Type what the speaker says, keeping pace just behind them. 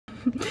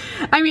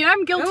I mean,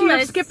 I'm guilty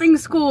of skipping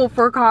school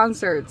for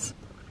concerts.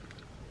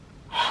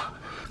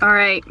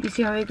 Alright, you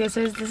see how big this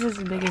is? This is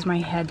as big as my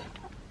head.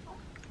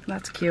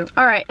 That's cute.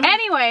 Alright,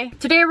 anyway,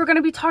 today we're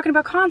gonna be talking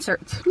about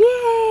concerts.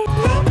 Yay!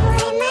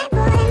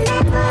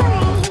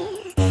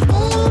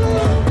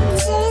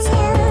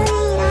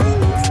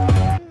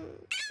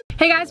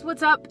 Hey guys,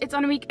 what's up? It's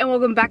Annemiek and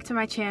welcome back to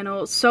my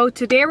channel. So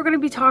today we're going to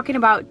be talking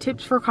about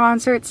tips for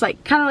concerts,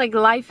 like kind of like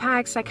life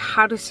hacks, like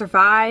how to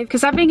survive.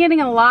 Because I've been getting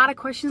a lot of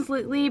questions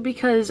lately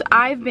because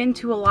I've been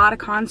to a lot of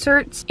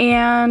concerts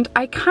and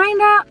I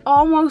kind of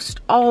almost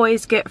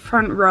always get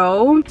front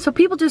row. So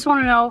people just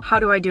want to know,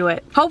 how do I do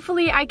it?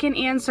 Hopefully I can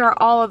answer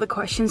all of the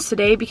questions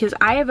today because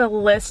I have a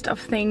list of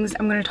things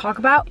I'm going to talk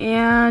about.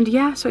 And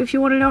yeah, so if you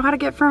want to know how to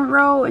get front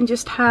row and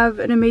just have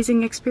an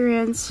amazing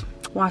experience,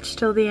 watch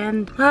till the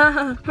end.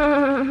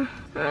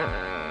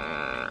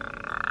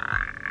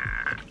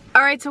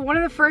 Alright, so one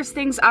of the first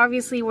things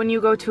obviously when you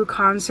go to a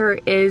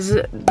concert is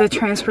the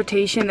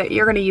transportation that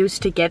you're going to use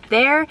to get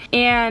there.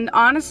 And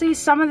honestly,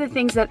 some of the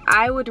things that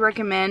I would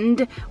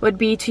recommend would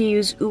be to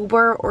use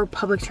Uber or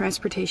public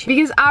transportation.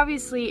 Because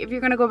obviously if you're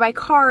going to go by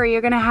car,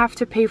 you're going to have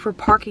to pay for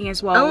parking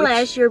as well.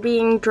 Unless you're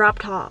being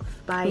dropped off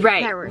by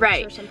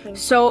parents or something.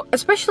 So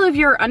especially if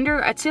you're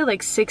under, I'd say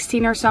like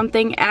 16 or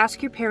something,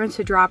 ask your parents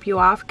to drop you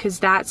off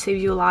because that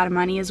saves you a lot of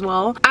money as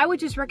well. I would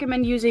just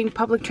recommend using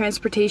public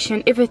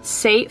transportation if it's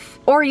safe,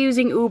 or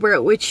using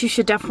Uber, which you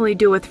should definitely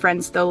do with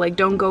friends though. Like,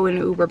 don't go in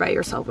Uber by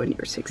yourself when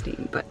you're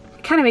 16, but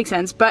it kind of makes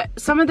sense. But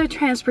some of the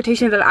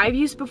transportation that I've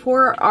used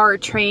before are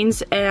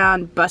trains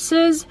and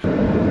buses.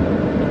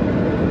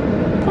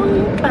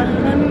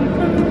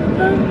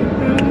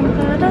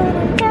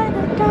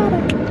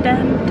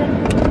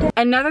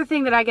 Another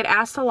thing that I get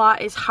asked a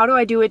lot is how do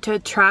I do it to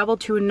travel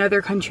to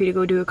another country to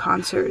go do a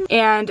concert?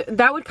 And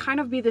that would kind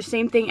of be the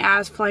same thing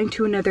as flying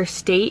to another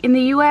state in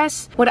the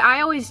US. What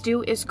I always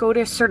do is go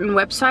to certain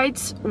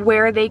websites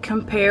where they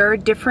compare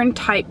different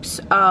types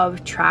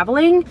of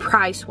traveling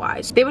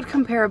price-wise. They would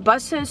compare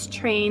buses,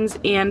 trains,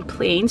 and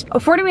planes. A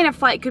 40-minute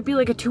flight could be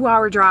like a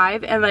 2-hour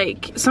drive, and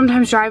like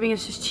sometimes driving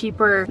is just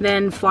cheaper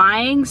than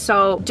flying.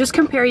 So just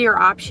compare your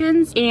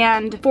options.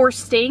 And for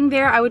staying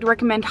there, I would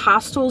recommend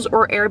hostels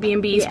or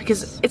Airbnbs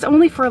because it's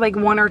only for like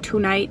 1 or 2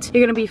 nights.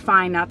 You're gonna be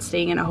fine not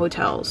staying in a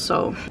hotel.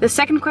 So the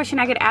second question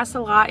I get asked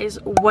a lot is,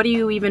 what do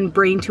you even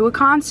bring to a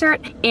concert?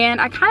 And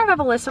I kind of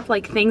have a list of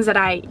like things that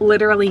I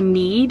literally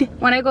need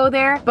when I go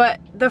there. But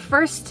the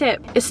first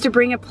tip is to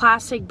bring a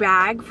plastic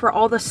bag for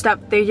all the stuff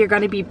that you're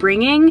going to be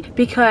bringing,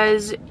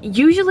 because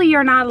usually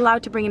you're not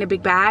allowed to bring in a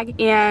big bag,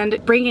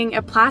 and bringing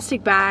a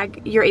plastic bag,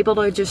 you're able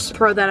to just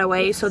throw that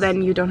away, so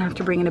then you don't have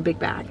to bring in a big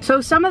bag. So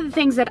some of the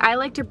things that I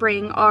like to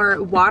bring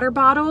are water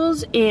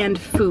bottles and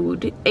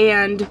food.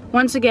 And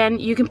once again,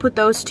 you can put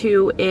those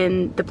two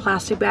in the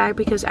plastic bag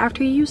because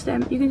after you use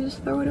them, you can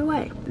just throw it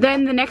away.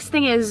 Then the next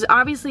thing is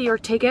obviously your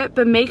ticket,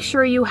 but make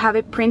sure you have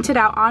it printed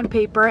out on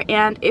paper,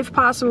 and if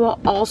possible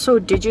also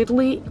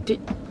digitally,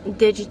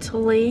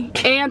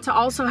 and to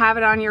also have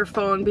it on your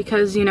phone,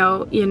 because you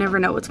know, you never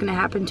know what's gonna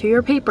happen to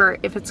your paper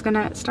if it's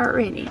gonna start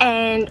raining,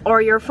 and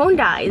or your phone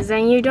dies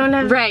and you don't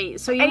have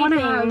so you want to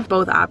have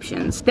both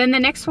options. Then the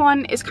next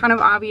one is kind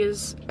of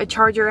obvious: a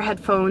charger,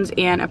 headphones,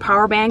 and a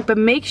power bank. But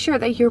make sure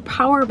that your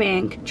power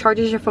bank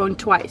charges your phone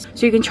twice,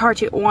 so you can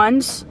charge it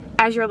once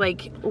as you're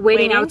like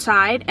waiting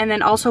outside, and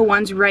then also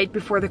ones right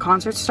before the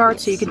concert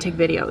starts, so you can take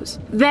videos.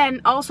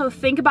 Then also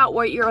think about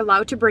what you're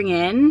allowed to bring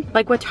in,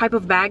 like what type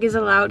of bag is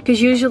allowed,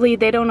 because usually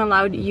they don't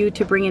allow you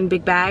to bring in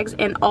big bags,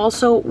 and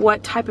also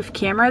what type of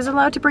camera is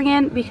allowed to bring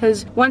in,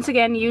 because once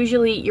again,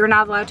 usually you're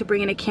not allowed to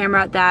bring in a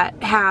camera that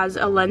has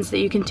a lens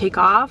that you can take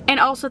off. And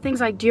also things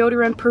like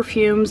deodorant,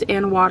 perfumes,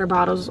 and water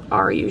bottles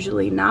are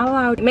usually not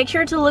allowed. Make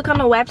sure to look on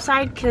the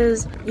website,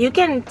 because you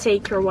can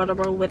take your water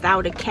bottle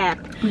without a cap.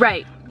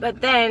 Right. But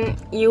then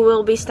you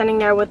will be standing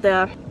there with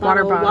the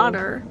water bottle.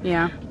 Water.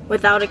 Yeah.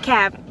 Without a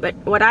cap. But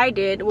what I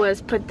did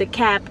was put the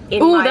cap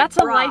in my that's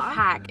bra. A life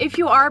hack. If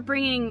you are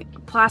bringing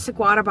plastic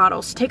water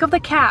bottles, take off the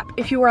cap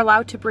if you are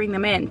allowed to bring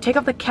them in. Take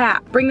off the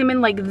cap. Bring them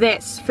in like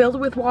this, filled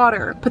with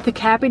water. Put the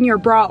cap in your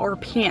bra or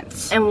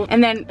pants.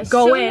 And then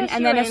go in.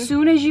 And then as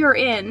soon as you're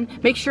in,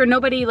 make sure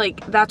nobody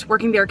like that's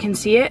working there can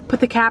see it.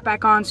 Put the cap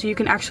back on so you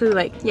can actually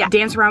like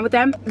dance around with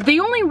them. The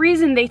only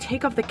reason they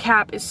take off the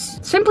cap is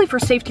simply for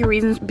safety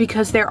reasons,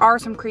 because there are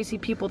some crazy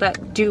people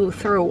that do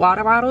throw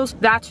water bottles.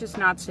 That's just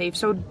not safe.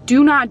 So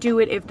do not do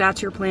it if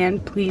that's your plan.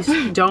 Please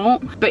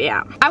don't. But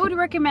yeah, I would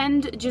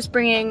recommend just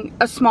bringing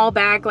a small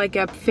bag, like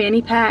a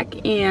fanny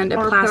pack, and a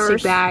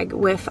plastic bag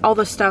with all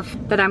the stuff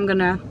that I'm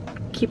gonna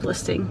keep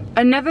listing.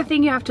 Another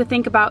thing you have to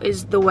think about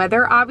is the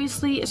weather,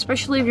 obviously,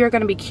 especially if you're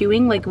going to be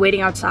queuing, like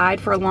waiting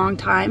outside for a long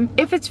time.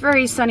 If it's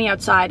very sunny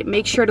outside,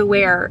 make sure to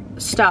wear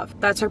stuff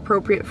that's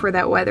appropriate for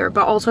that weather,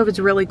 but also if it's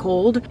really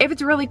cold. If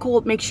it's really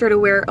cold, make sure to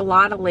wear a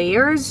lot of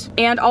layers.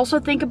 And also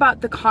think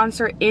about the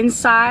concert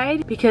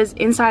inside, because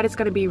inside it's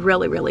going to be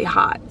really, really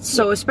hot.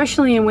 So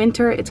especially in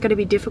winter, it's going to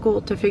be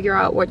difficult to figure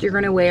out what you're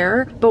going to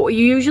wear. But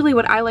usually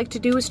what I like to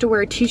do is to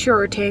wear a t-shirt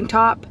or a tank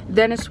top,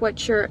 then a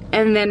sweatshirt,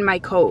 and then my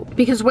coat.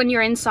 Because when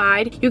you're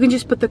inside, you can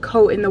just put the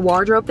coat in the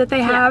wardrobe that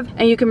they have,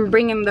 and you can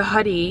bring in the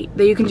hoodie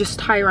that you can just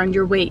tie around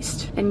your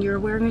waist, and you're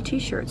wearing a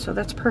t-shirt, so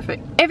that's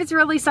perfect. If it's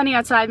really sunny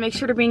outside, make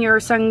sure to bring your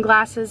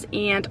sunglasses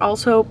and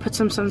also put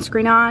some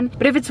sunscreen on.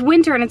 But if it's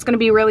winter and it's going to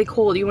be really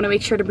cold, you want to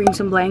make sure to bring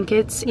some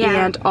blankets,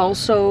 and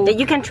also that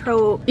you can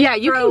throw. Yeah,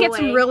 you can get away.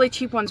 some really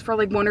cheap ones for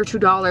like $1 or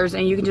 $2,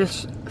 and you can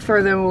just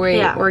throw them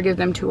away or give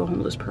them to a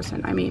homeless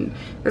person. I mean,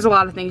 there's a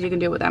lot of things you can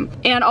do with them.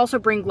 And also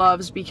bring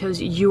gloves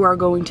because you are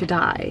going to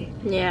die.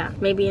 Yeah,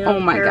 maybe a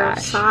pair of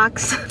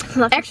socks.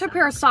 Extra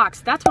pair of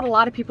socks. That's what a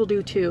lot of people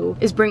do too,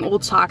 is bring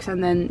old socks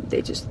and then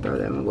they just throw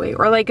them away.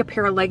 Or like a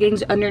pair of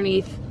leggings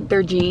underneath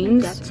their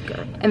jeans. That's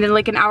good. And then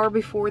like an hour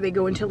before they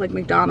go into like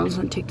McDonald's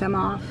and take them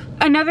off.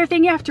 Another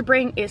thing you have to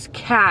bring is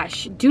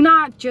cash. Do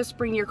not just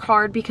bring your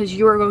card because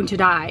you are going to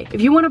die.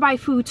 If you want to buy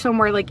food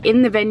somewhere like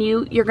in the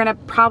venue, you're gonna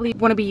probably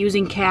want to be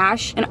using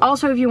cash. And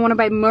also if you want to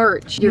buy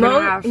merch, you're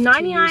gonna have to use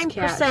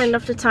cash. 99%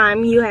 of the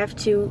time you have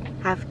to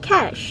have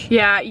cash.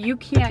 Yeah, you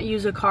can't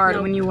use a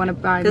card when you want to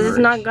buy merch. Because it's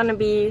not gonna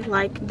be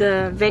like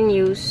the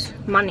venue's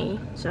money,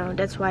 so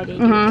that's why they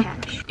do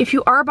cash. If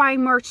you are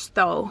buying merch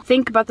though,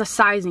 think about the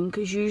sizing,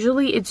 because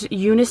usually it's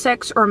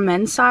unisex or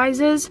men's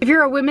sizes. If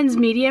you're a women's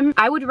medium,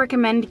 I would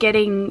recommend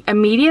getting a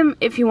medium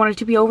if you want it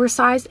to be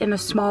oversized, and a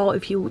small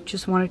if you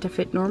just want it to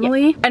fit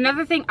normally.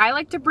 Another thing I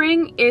like to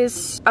bring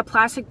is a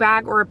plastic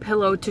bag or a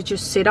pillow to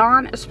just sit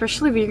on,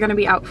 especially if you're going to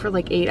be out for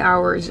like 8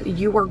 hours.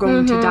 You are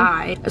going to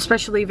die,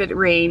 especially if it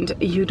rained.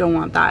 You don't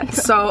want that.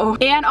 So,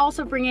 and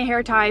also bring a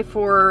hair tie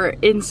for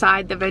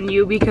inside the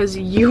venue, because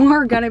you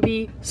are gonna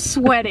be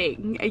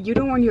sweating. You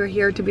don't want your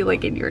hair to be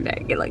like in your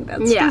neck. Like,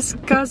 that's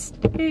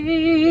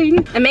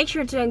disgusting. And make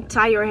sure to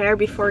tie your hair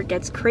before it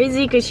gets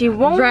crazy, because you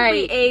won't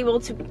be able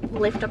to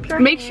lift up your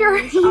hair. Make sure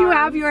you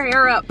have your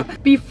hair up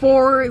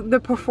before the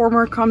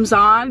performer comes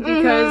on,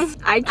 because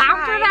after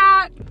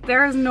that,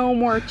 there's no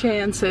more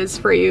chances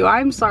for you.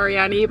 I'm sorry,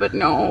 Annie, but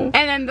no. And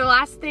then the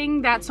last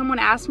thing that someone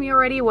asked me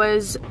already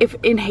was if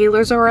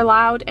inhalers are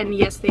allowed, and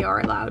yes, they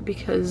are allowed,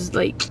 because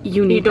like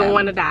you don't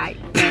want to die.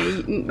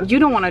 You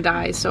don't want to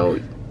die, so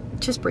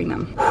just bring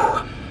them.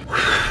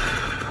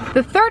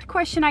 The third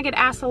question I get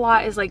asked a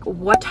lot is like,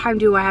 what time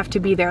do I have to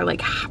be there?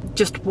 Like,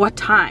 just what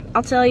time?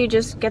 I'll tell you,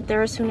 just get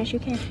there as soon as you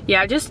can.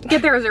 Yeah, just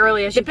get there as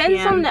early as you can.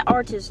 Depends on the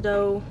artist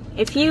though.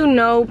 If you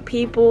know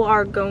people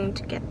are going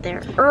to get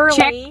there early.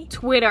 Check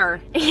Twitter.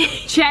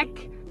 Check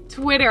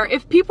Twitter.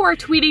 If people are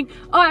tweeting,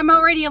 oh, I'm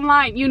already in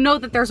line, you know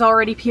that there's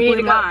already people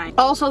in line.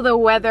 Also, the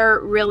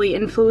weather really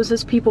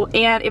influences people,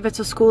 and if it's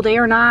a school day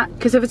or not.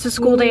 Because if it's a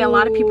school day, a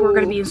lot of people are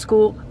going to be in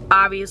school,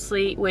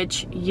 obviously,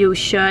 which you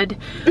should.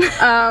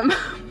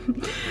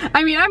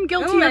 I mean, I'm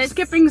guilty of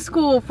skipping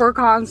school for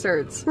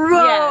concerts.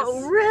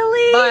 Bro,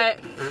 really? But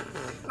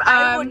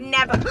I would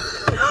never.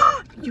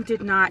 You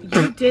did not.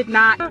 You did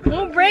not.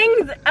 Who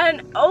brings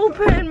an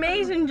open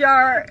mason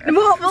jar?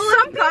 Well,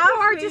 some people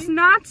are just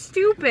not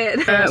stupid.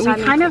 We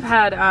kind of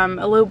had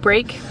a little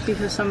break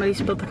because somebody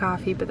spilled the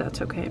coffee, but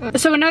that's okay.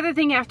 So another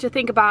thing you have to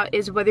think about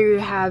is whether you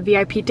have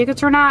VIP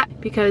tickets or not,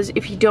 because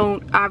if you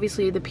don't,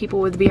 obviously the people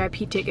with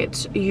VIP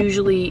tickets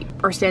usually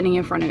are standing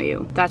in front of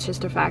you. That's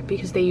just a fact,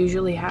 because they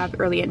usually have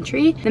early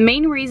entry. The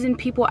main reason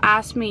people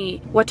ask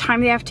me what time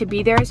they have to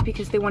be there is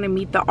because they want to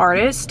meet the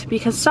artist,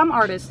 because some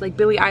artists like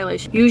Billie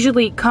Eilish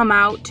usually come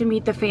out to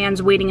meet the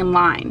fans waiting in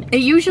line.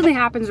 It usually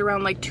happens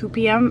around like 2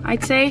 p.m.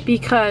 I'd say,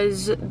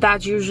 because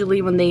that's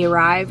usually when they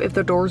arrive if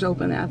the doors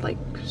open at like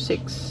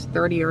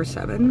 6:30 or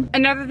 7.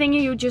 Another thing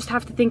you just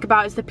have to think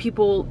about is the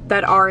people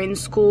that are in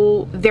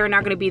school. They're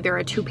not going to be there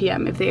at 2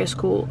 p.m. if they have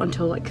school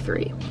until like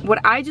 3. What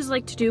I just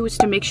like to do is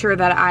to make sure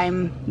that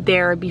I'm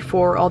there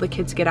before all the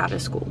kids get out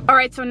of school.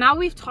 Alright, so now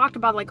we've talked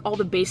about like all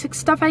the basic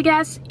stuff, I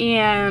guess,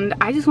 and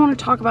I just want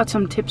to talk about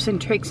some tips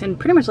and tricks and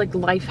pretty much like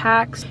life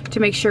hacks to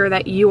make sure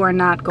that you are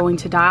not going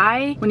to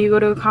die when you go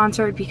to a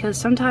concert, because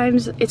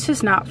sometimes it's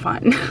just not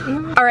fun.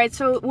 Alright,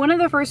 so one of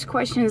the first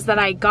questions that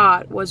I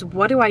got was,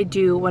 what do I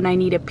do when I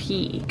need a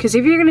pee? Because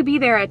if you're going to be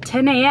there at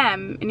 10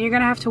 a.m. and you're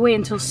going to have to wait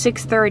until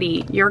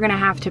 6:30, you're going to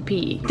have to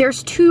pee.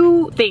 There's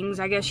two things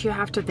I guess you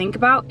have to think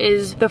about.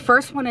 Is the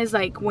first one is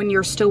like when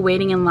you're still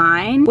waiting in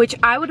line, which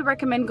I would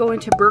recommend going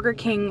to Burger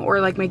King or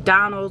like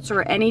McDonald's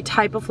or any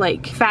type of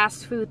like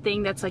fast food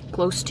thing that's like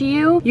close to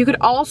you. You could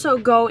also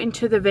go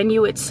into the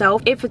venue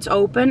itself if it's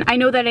open. I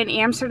know that in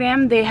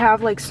Amsterdam they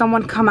have like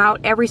someone come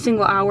out every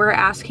single hour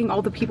asking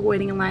all the people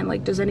waiting in line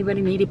like, does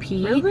anybody need a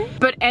pee? Really?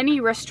 But any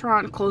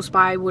restaurant close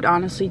by would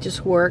honestly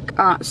just work.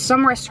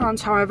 Some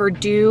restaurants, however,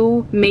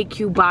 do make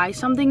you buy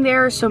something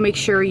there, so make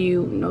sure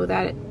you know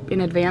that in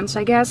advance,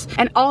 I guess.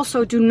 And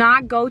also, do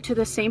not go to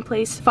the same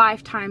place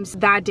 5 times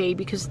that day,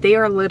 because they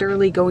are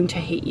literally going to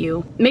hate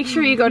you. Make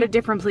sure you go to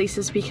different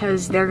places,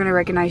 because they're gonna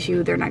recognize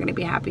you, they're not gonna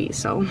be happy.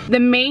 So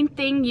the main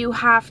thing you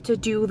have to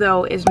do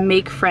though is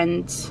make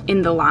friends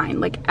in the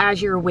line, like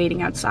as you're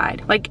waiting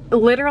outside. Like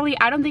literally,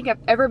 I don't think I've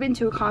ever been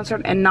to a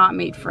concert and not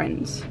made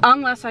friends,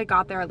 unless I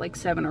got there at like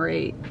 7 or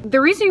 8. The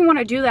reason you want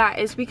to do that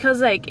is because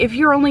like if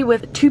you're only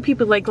with 2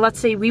 people, like let's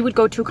say we would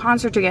go to a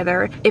concert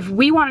together, if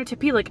we wanted to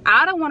pee, like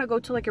I don't want to go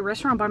to like a a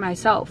restaurant by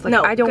myself. Like,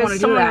 no, I don't want to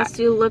do that.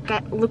 Someone has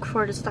to look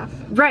for the stuff.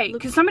 Right,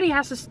 because somebody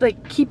has to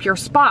like keep your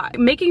spot.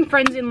 Making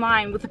friends in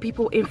line with the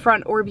people in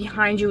front or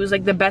behind you is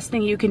like the best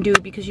thing you can do,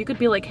 because you could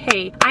be like,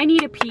 hey, I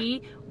need a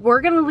pee.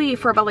 We're gonna leave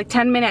for about like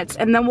 10 minutes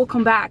and then we'll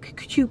come back.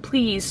 Could you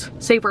please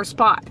save our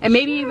spot? And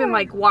maybe even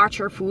like watch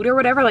your food or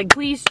whatever. Like,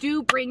 please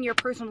do bring your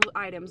personal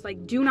items.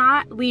 Like, do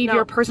not leave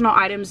your personal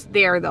items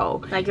there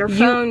though. Like your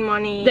phone,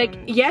 money. Like,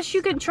 yes,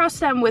 you can trust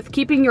them with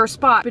keeping your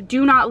spot, but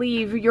do not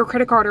leave your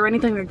credit card or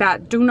anything like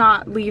that. Do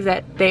not leave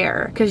that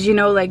there. Because, you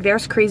know, like,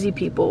 there's crazy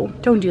people.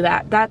 Don't do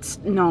that. That's,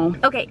 no.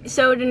 Okay,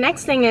 so the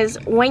next thing is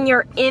when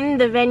you're in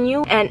the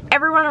venue and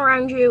everyone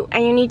around you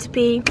and you need to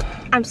pee,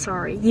 I'm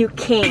sorry, you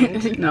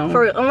can't. No.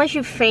 Unless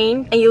you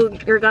faint and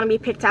you're gonna be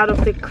picked out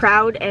of the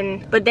crowd,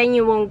 but then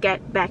you won't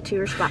get back to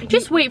your spot.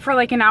 Just wait for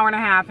like an hour and a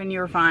half and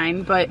you're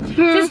fine. But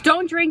just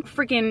don't drink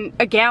freaking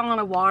a gallon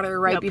of water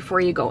right before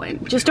you go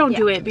in. Just don't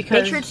do it,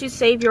 because make sure to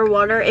save your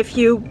water. If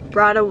you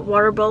brought a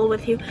water bottle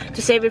with you,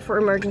 to save it for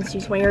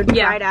emergencies when you're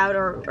dried out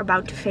or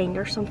about to faint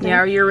or something.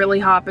 Yeah, or you're really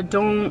hot, but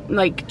don't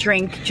like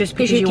drink just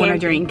because you want to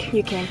drink.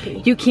 You can't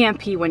pee. You can't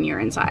pee when you're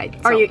inside.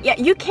 Or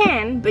you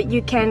can, but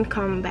you can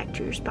come back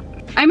to your spot.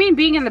 I mean,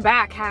 being in the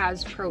back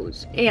has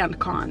pros and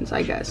cons,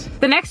 I guess.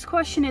 The next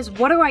question is,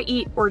 what do I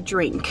eat or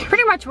drink?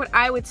 Pretty much what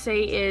I would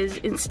say is,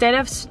 instead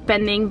of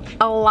spending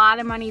a lot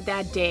of money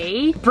that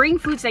day, bring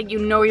foods that you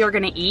know you're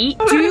gonna eat.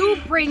 Do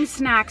bring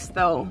snacks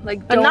though.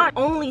 Like, don't, not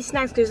only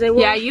snacks, because they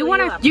will. Yeah, you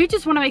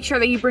just want to make sure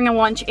that you bring a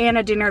lunch and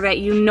a dinner that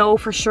you know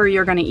for sure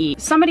you're gonna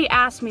eat. Somebody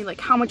asked me like,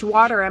 how much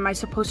water am I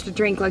supposed to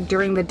drink like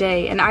during the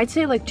day? And I'd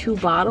say like 2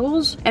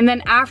 bottles. And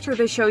then after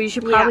the show, you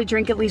should probably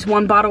drink at least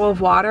 1 bottle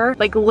of water.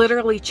 Like,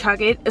 literally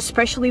chug it,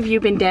 especially if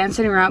you've been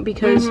dancing around,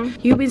 because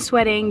you've been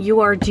sweating,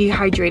 you are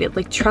dehydrated.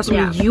 Like, trust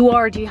me, you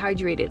are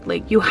dehydrated.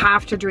 Like, you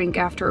have to drink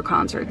after a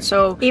concert.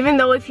 So even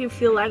though if you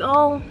feel like,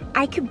 oh,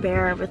 I could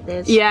bear with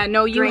this, yeah,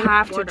 no, you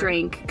have to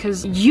drink,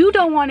 because you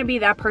don't want to be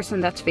that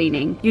person that's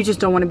fainting. You just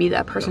don't want to be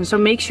that person. So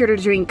make sure to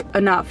drink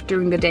enough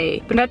during the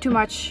day, but not too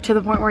much to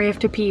the point where you have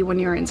to pee when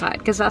you're inside,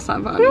 because that's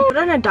not fun. Put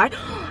on a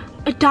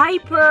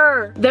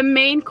diaper. The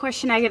main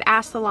question I get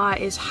asked a lot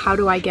is, how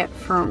do I get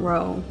front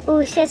row?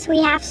 Ooh, sis,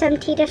 we have some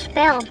tea to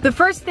spill. The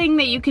first thing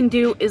that you can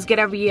do is get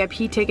a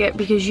VIP ticket,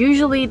 because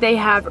usually they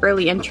have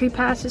early entry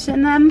passes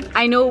in them.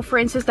 I know, for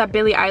instance, that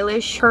Billie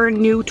Eilish, her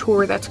new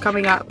tour that's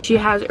coming up, she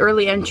has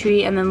early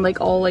entry and then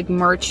like all like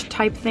merch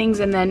type things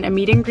and then a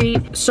meet and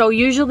greet. So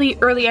usually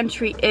early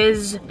entry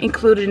is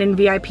included in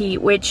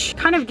VIP, which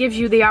kind of gives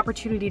you the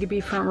opportunity to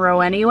be front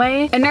row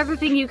anyway. Another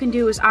thing you can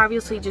do is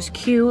obviously just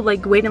queue,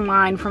 like wait in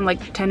line from like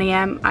 10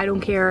 a.m. I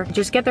don't care.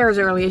 Just get there as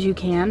early as you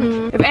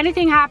can. If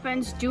anything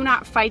happens, do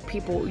not fight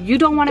people. You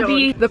don't want to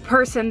be the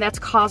person that's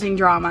causing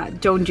drama.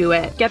 Don't do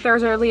it. Get there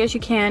as early as you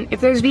can. If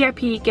there's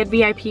VIP, get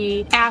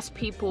VIP. Ask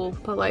people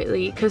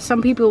politely, because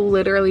some people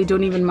literally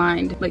don't even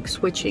mind like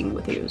switching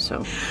with you.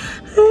 So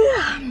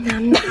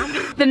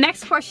the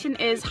next question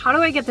is, how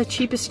do I get the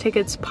cheapest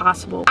tickets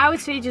possible? I would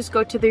say just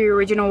go to the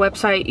original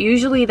website.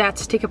 Usually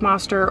that's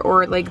Ticketmaster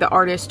or like the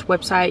artist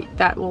website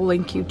that will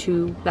link you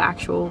to the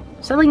actual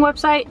selling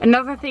website.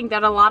 Another thing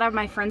that a lot of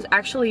my friends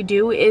actually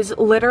do is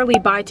literally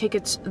buy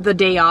tickets the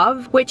day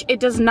of, which it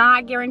does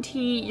not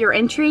guarantee your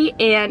entry,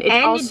 and it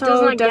also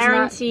does not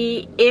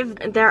guarantee if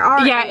there are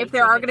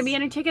going to be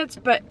any tickets.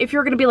 But if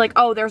you're going to be like,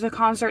 oh, there's a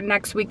concert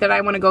next week that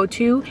I want to go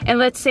to, and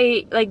let's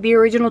say like the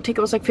original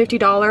ticket was like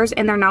 $50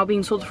 and they're now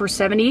being sold for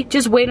 $70,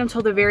 just wait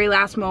until the very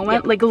last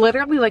moment, like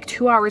literally like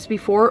 2 hours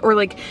before, or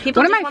like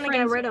people just want to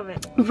get rid of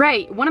it.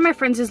 Right, one of my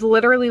friends is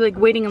literally like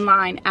waiting in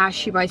line as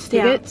she buys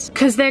tickets,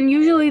 because then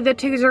usually the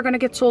tickets are going to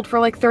get sold for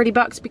like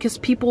 $30, because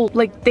people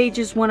like, they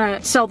just want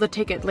to sell the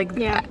ticket like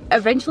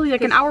eventually,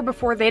 like an hour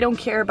before. They don't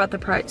care about the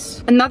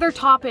price. Another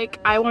topic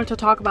I wanted to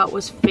talk about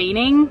was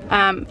fainting.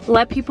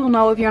 Let people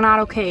know if you're not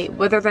okay,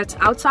 whether that's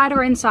outside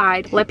or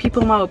inside. Let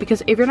people know,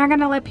 because if you're not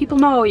gonna let people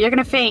know, you're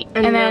gonna faint,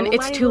 and then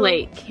it's too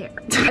late.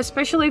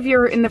 Especially if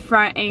you're in the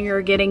front and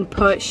you're getting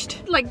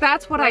pushed. Like,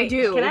 that's what I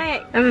do. Can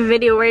I have a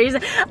video where you say,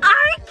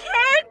 I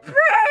can't breathe?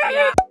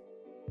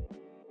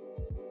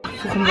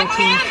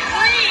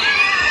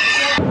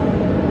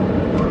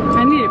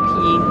 I need to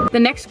pee. The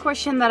next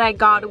question that I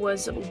got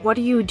was, what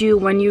do you do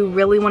when you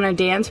really want to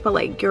dance but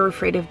like you're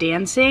afraid of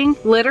dancing?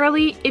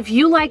 Literally, if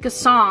you like a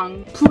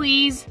song,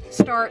 please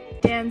start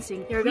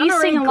dancing. You're please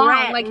gonna sing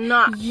along. Like,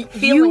 not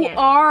you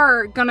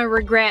are gonna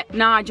regret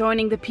not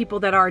joining the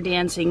people that are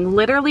dancing.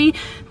 Literally,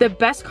 the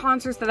best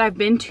concerts that I've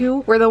been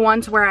to were the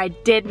ones where I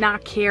did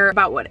not care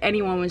about what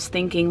anyone was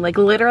thinking. Like,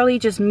 literally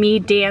just me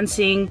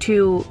dancing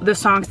to the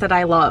songs that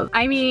I love.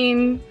 I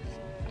mean,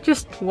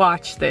 just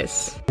watch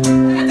this.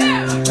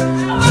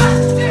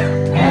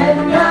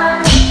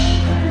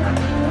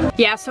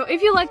 Yeah, so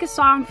if you like a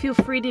song, feel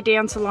free to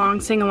dance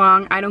along, sing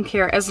along, I don't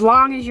care. As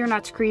long as you're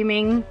not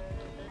screaming,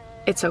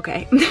 it's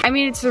okay. I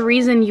mean, it's the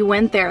reason you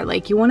went there.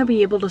 Like, you want to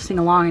be able to sing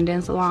along and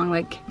dance along.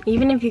 Like,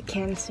 even if you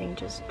can sing,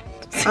 just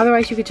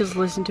Otherwise, you could just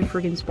listen to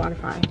freaking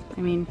Spotify.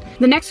 I mean,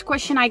 the next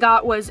question I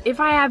got was, if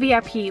I have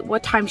VIP,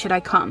 what time should I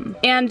come?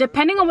 And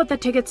depending on what the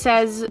ticket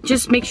says,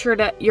 just make sure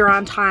that you're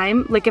on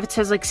time. Like if it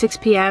says like 6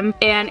 p.m.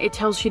 and it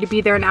tells you to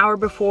be there an hour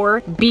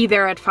before, be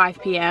there at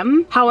 5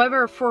 p.m.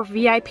 However, for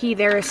VIP,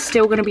 there is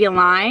still gonna be a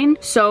line.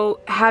 So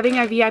having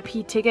a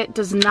VIP ticket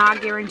does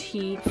not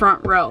guarantee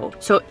front row.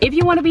 So if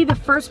you wanna be the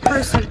first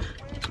person,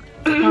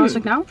 I was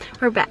like, no,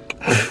 We're back.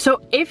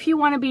 so if you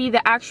want to be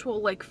the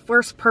actual like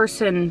first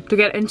person to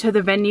get into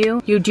the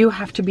venue, you do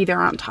have to be there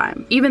on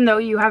time. Even though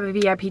you have a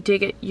VIP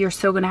ticket, you're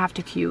still gonna have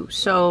to queue.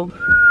 So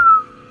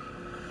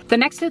the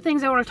next two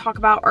things I want to talk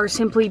about are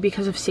simply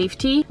because of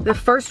safety. The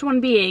first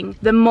one being,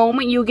 the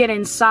moment you get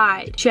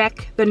inside,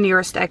 check the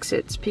nearest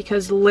exits,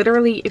 because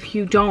literally if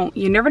you don't,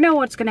 you never know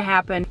what's gonna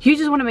happen. You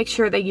just want to make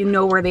sure that you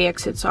know where the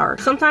exits are.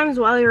 Sometimes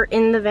while you're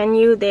in the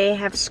venue, they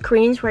have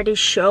screens where they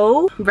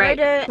show where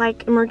the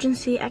like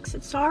emergency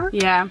exits are.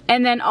 Yeah,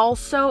 and then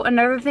also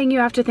another thing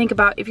you have to think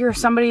about, if you're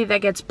somebody that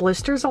gets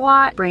blisters a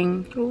lot,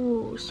 bring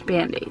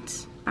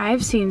band-aids.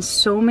 I've seen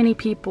so many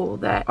people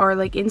that are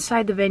like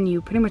inside the venue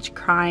pretty much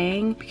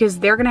crying because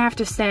they're gonna have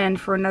to stand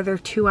for another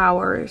 2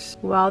 hours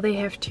while they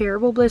have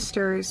terrible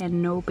blisters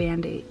and no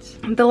band-aids.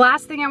 The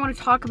last thing I want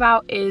to talk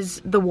about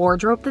is the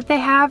wardrobe that they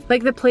have,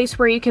 like the place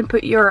where you can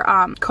put your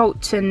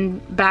coats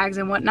and bags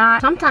and whatnot.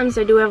 Sometimes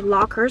they do have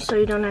lockers, so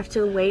you don't have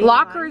to wait.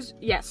 Lockers,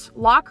 yes,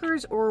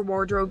 lockers or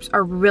wardrobes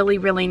are really,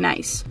 really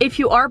nice. If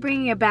you are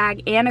bringing a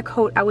bag and a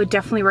coat, I would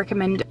definitely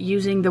recommend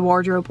using the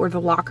wardrobe or the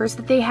lockers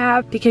that they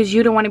have, because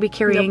you don't want to be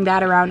carrying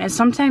that around, and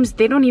sometimes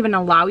they don't even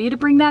allow you to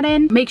bring that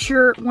in. Make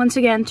sure once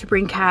again to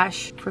bring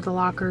cash for the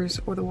lockers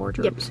or the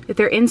wardrobes. If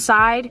they're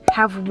inside,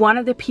 have one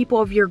of the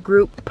people of your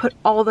group put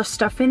all the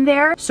stuff in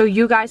there so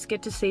you guys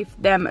get to save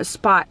them a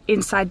spot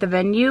inside the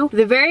venue.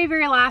 The very,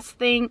 very last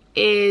thing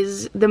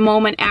is the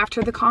moment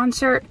after the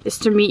concert is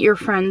to meet your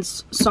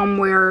friends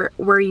somewhere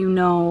where you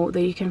know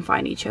that you can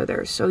find each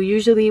other. So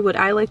usually what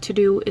I like to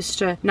do is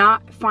to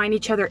not find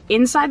each other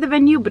inside the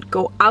venue, but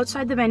go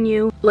outside the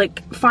venue,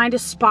 like find a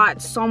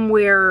spot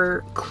somewhere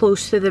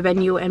close to the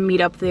venue and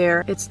meet up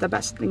there. It's the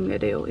best thing to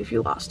do if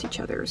you lost each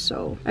other.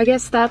 So I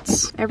guess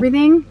that's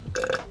everything.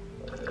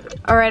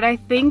 Alright, I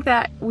think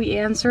that we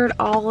answered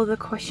all of the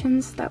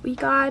questions that we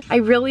got. I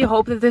really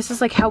hope that this is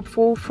like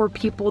helpful for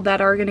people that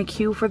are gonna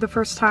queue for the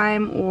first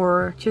time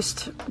or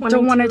just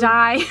don't want to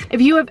die. If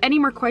you have any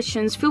more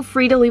questions, feel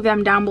free to leave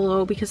them down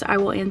below because I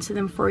will answer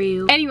them for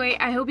you. Anyway,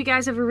 I hope you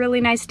guys have a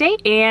really nice day,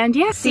 and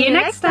yeah, see you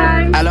next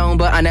time. Alone,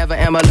 but I never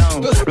am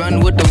alone. Run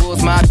with the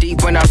wolves, mob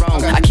deep when I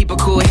roam. I keep a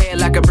cool head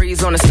like a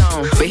breeze on a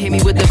stone. But hit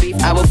me with the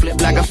beef, I will flip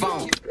like a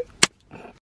phone.